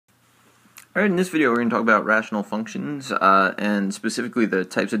Alright, in this video we're going to talk about rational functions and specifically the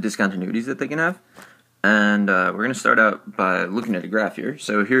types of discontinuities that they can have. And we're going to start out by looking at a graph here.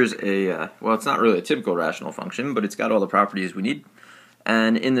 So here's a, well, it's not really a typical rational function, but it's got all the properties we need.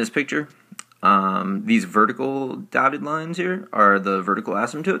 And in this picture, these vertical dotted lines here are the vertical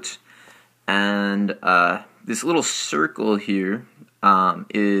asymptotes. And this little circle here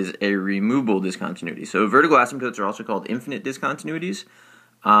is a removable discontinuity. So vertical asymptotes are also called infinite discontinuities.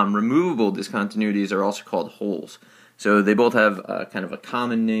 Removable discontinuities are also called holes. So they both have kind of a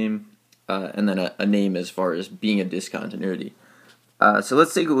common name and then a name as far as being a discontinuity. So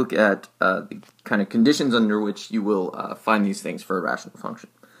let's take a look at the kind of conditions under which you will find these things for a rational function.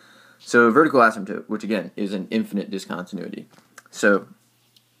 So vertical asymptote, which again is an infinite discontinuity. So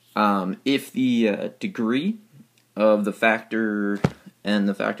if the degree of the factor, and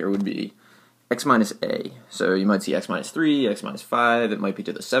the factor would be x minus a, so you might see x minus 3, x minus 5, it might be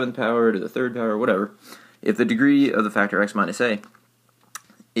to the 7th power, to the 3rd power, whatever. If the degree of the factor x minus a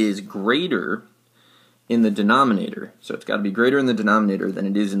is greater in the denominator, so it's got to be greater in the denominator than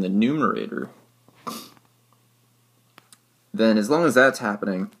it is in the numerator, then as long as that's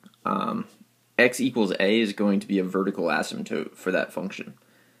happening, x equals a is going to be a vertical asymptote for that function.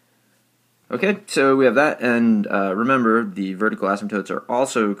 Okay, so we have that, and remember, the vertical asymptotes are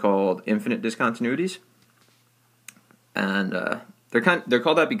also called infinite discontinuities, and they're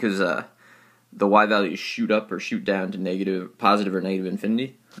called that because the y values shoot up or shoot down to positive or negative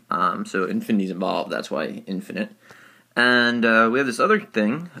infinity. So infinity is involved, that's why infinite. And we have this other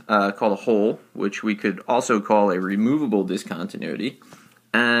thing called a hole, which we could also call a removable discontinuity.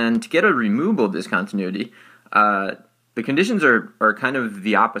 And to get a removable discontinuity, the conditions are kind of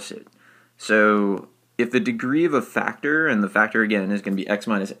the opposite. So if the degree of a factor, and the factor again is going to be x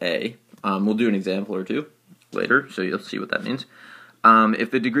minus a, we'll do an example or two later, so you'll see what that means. If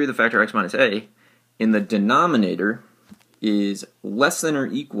the degree of the factor x minus a in the denominator is less than or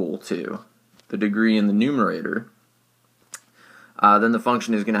equal to the degree in the numerator, then the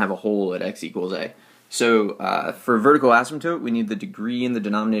function is going to have a hole at x equals a. So for vertical asymptote, we need the degree in the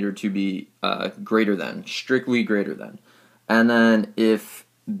denominator to be greater than, strictly greater than. And then if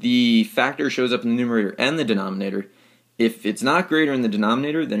the factor shows up in the numerator and the denominator, if it's not greater in the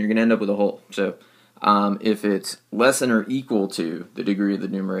denominator, then you're going to end up with a hole. So if it's less than or equal to the degree of the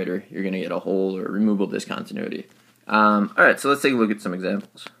numerator, you're going to get a hole or removable discontinuity. Alright, so let's take a look at some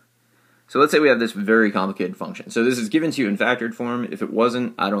examples. So let's say we have this very complicated function. So this is given to you in factored form. If it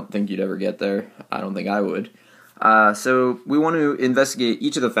wasn't, I don't think you'd ever get there. I don't think I would. So we want to investigate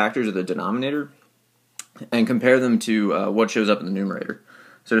each of the factors of the denominator and compare them to what shows up in the numerator.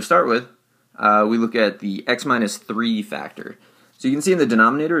 So to start with, we look at the x minus 3 factor. So you can see in the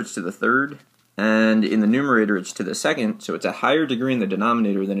denominator it's to the 3rd, and in the numerator it's to the 2nd, so it's a higher degree in the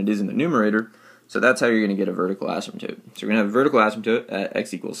denominator than it is in the numerator, so that's how you're going to get a vertical asymptote. So we're going to have a vertical asymptote at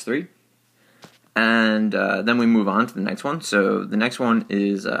x equals 3, and then we move on to the next one. So the next one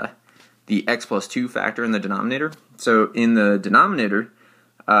is the x plus 2 factor in the denominator. So in the denominator,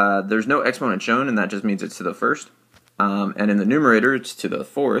 there's no exponent shown, and that just means it's to the 1st. And in the numerator, it's to the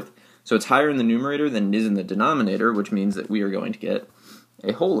 4th. So it's higher in the numerator than it is in the denominator, which means that we are going to get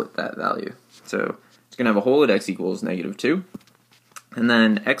a hole at that value. So it's going to have a hole at x equals negative 2. And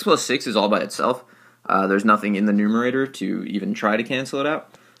then x plus 6 is all by itself. There's nothing in the numerator to even try to cancel it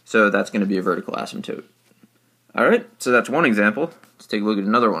out. So that's going to be a vertical asymptote. Alright, so that's one example. Let's take a look at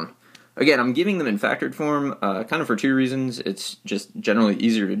another one. Again, I'm giving them in factored form kind of for two reasons. It's just generally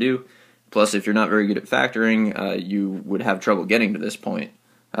easier to do. Plus, if you're not very good at factoring, you would have trouble getting to this point.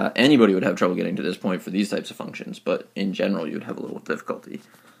 Anybody would have trouble getting to this point for these types of functions, but in general, you would have a little difficulty.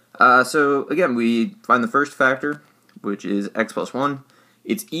 So again, we find the first factor, which is x plus 1.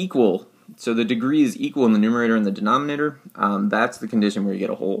 It's equal, so the degree is equal in the numerator and the denominator. That's the condition where you get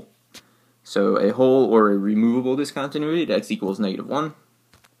a hole. So a hole or a removable discontinuity at x equals negative 1.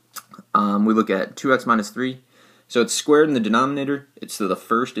 We look at 2x minus 3. So it's squared in the denominator, it's to the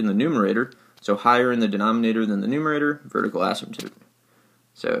 1st in the numerator, so higher in the denominator than the numerator, vertical asymptote.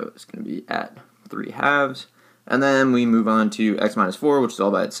 So it's going to be at 3 halves. And then we move on to x minus 4, which is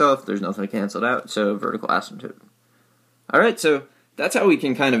all by itself, there's nothing to cancel it out, so vertical asymptote. Alright, so that's how we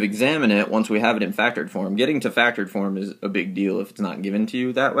can kind of examine it once we have it in factored form. Getting to factored form is a big deal if it's not given to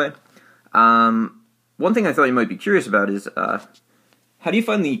you that way. One thing I thought you might be curious about is how do you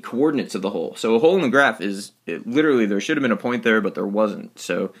find the coordinates of the hole? So a hole in the graph is, literally there should have been a point there, but there wasn't.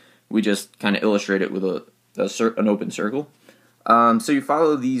 So we just kind of illustrate it with an open circle. So you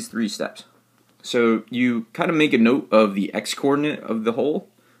follow these 3 steps. So you kind of make a note of the x-coordinate of the hole,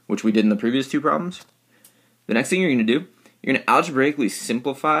 which we did in the previous 2 problems. The next thing you're going to do, you're going to algebraically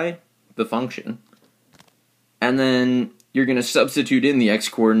simplify the function, and then you're going to substitute in the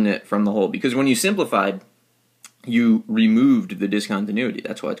x-coordinate from the whole, because when you simplified, you removed the discontinuity.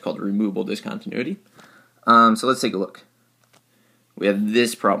 That's why it's called a removable discontinuity. So let's take a look. We have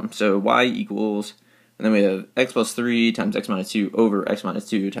this problem. So y equals, and then we have x plus 3 times x minus 2 over x minus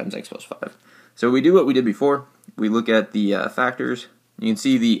 2 times x plus 5. So we do what we did before. We look at the factors. You can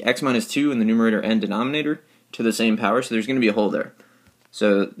see the x minus 2 in the numerator and denominator to the same power, so there's going to be a hole there.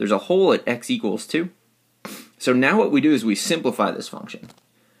 So there's a hole at x equals 2. So now what we do is we simplify this function.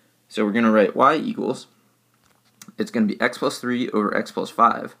 So we're going to write y equals, it's going to be x plus 3 over x plus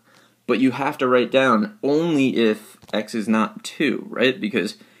 5. But you have to write down only if x is not 2, right?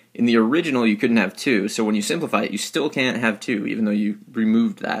 Because in the original you couldn't have 2, so when you simplify it you still can't have 2, even though you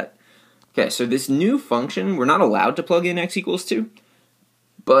removed that. Okay, so this new function, we're not allowed to plug in x equals 2.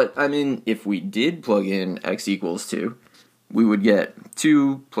 But, I mean, if we did plug in x equals 2, we would get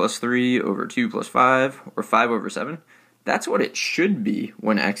 2 plus 3 over 2 plus 5, or 5 over 7. That's what it should be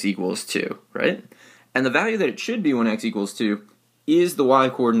when x equals 2, right? And the value that it should be when x equals 2 is the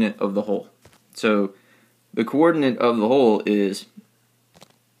y-coordinate of the whole. So the coordinate of the whole is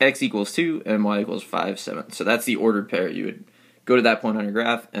x equals 2 and y equals 5, 7. So that's the ordered pair. You would go to that point on your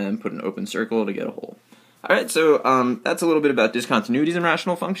graph and put an open circle to get a hole. Alright, so that's a little bit about discontinuities and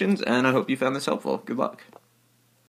rational functions, and I hope you found this helpful. Good luck.